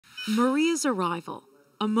Maria's arrival,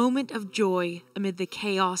 a moment of joy amid the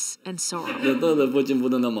chaos and sorrow.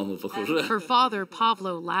 Her father,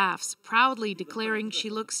 Pavlo, laughs, proudly declaring she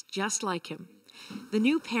looks just like him. The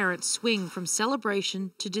new parents swing from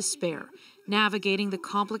celebration to despair, navigating the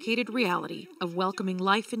complicated reality of welcoming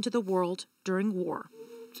life into the world during war.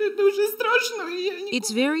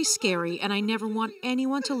 It's very scary, and I never want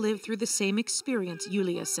anyone to live through the same experience,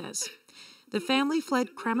 Yulia says. The family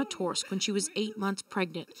fled Kramatorsk when she was 8 months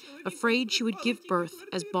pregnant, afraid she would give birth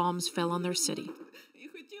as bombs fell on their city.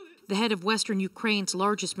 The head of Western Ukraine's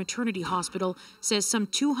largest maternity hospital says some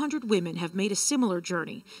 200 women have made a similar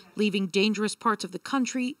journey, leaving dangerous parts of the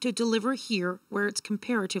country to deliver here where it's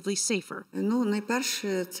comparatively safer.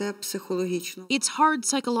 It's hard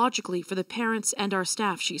psychologically for the parents and our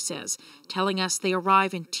staff, she says, telling us they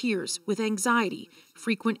arrive in tears with anxiety.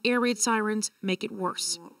 Frequent air raid sirens make it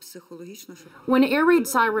worse. When air raid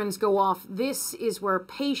sirens go off, this is where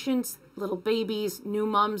patients, little babies, new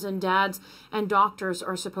mums and dads, and doctors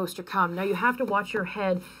are supposed to come. Now, you have to watch your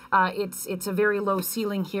head. It's a very low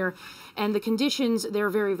ceiling here, and the conditions, they're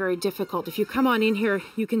very, very difficult. If you come on in here,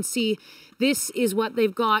 you can see this is what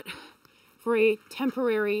they've got for a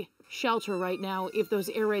temporary shelter right now if those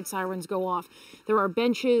air raid sirens go off. There are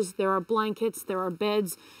benches, there are blankets, there are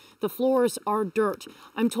beds. The floors are dirt.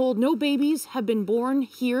 I'm told no babies have been born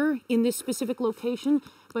here in this specific location,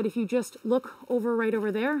 but if you just look right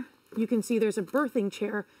over there, you can see there's a birthing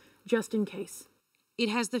chair just in case. It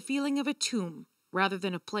has the feeling of a tomb rather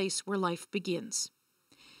than a place where life begins.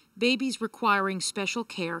 Babies requiring special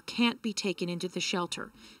care can't be taken into the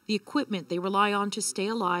shelter. The equipment they rely on to stay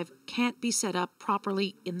alive can't be set up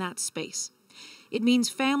properly in that space. It means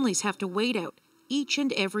families have to wait out each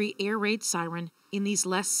and every air raid siren in these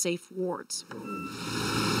less safe wards.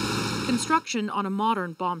 Construction on a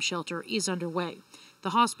modern bomb shelter is underway. The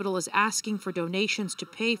hospital is asking for donations to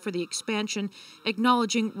pay for the expansion,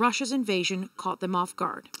 acknowledging Russia's invasion caught them off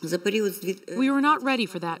guard. We were not ready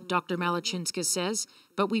for that, Dr. Malachinska says,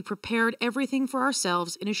 but we prepared everything for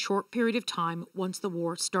ourselves in a short period of time once the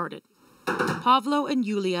war started. Pavlo and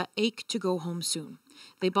Yulia ache to go home soon.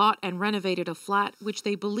 They bought and renovated a flat which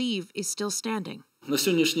they believe is still standing.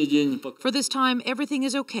 For this time, everything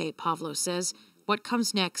is okay, Pavlo says. What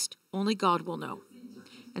comes next, only God will know.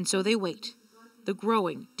 And so they wait. The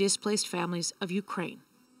growing, displaced families of Ukraine.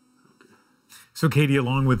 So, Katie,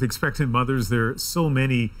 along with expectant mothers, there are so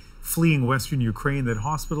many fleeing Western Ukraine that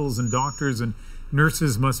hospitals and doctors and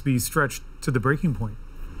nurses must be stretched to the breaking point.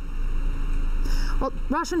 Well,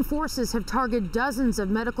 Russian forces have targeted dozens of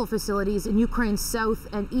medical facilities in Ukraine's south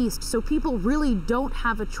and east, so people really don't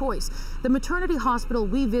have a choice. The maternity hospital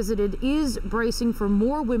we visited is bracing for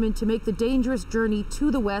more women to make the dangerous journey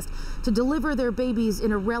to the west to deliver their babies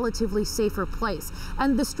in a relatively safer place.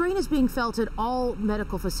 And the strain is being felt at all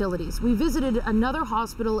medical facilities. We visited another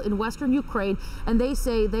hospital in western Ukraine, and they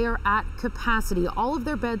say they are at capacity. All of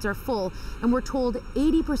their beds are full, and we're told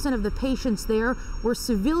 80% of the patients there were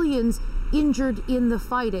civilians injured in the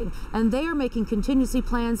fighting, and they are making contingency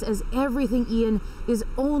plans as everything, Ian, is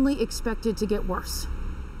only expected to get worse.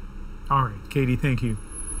 All right, Katie, thank you.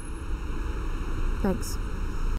 Thanks.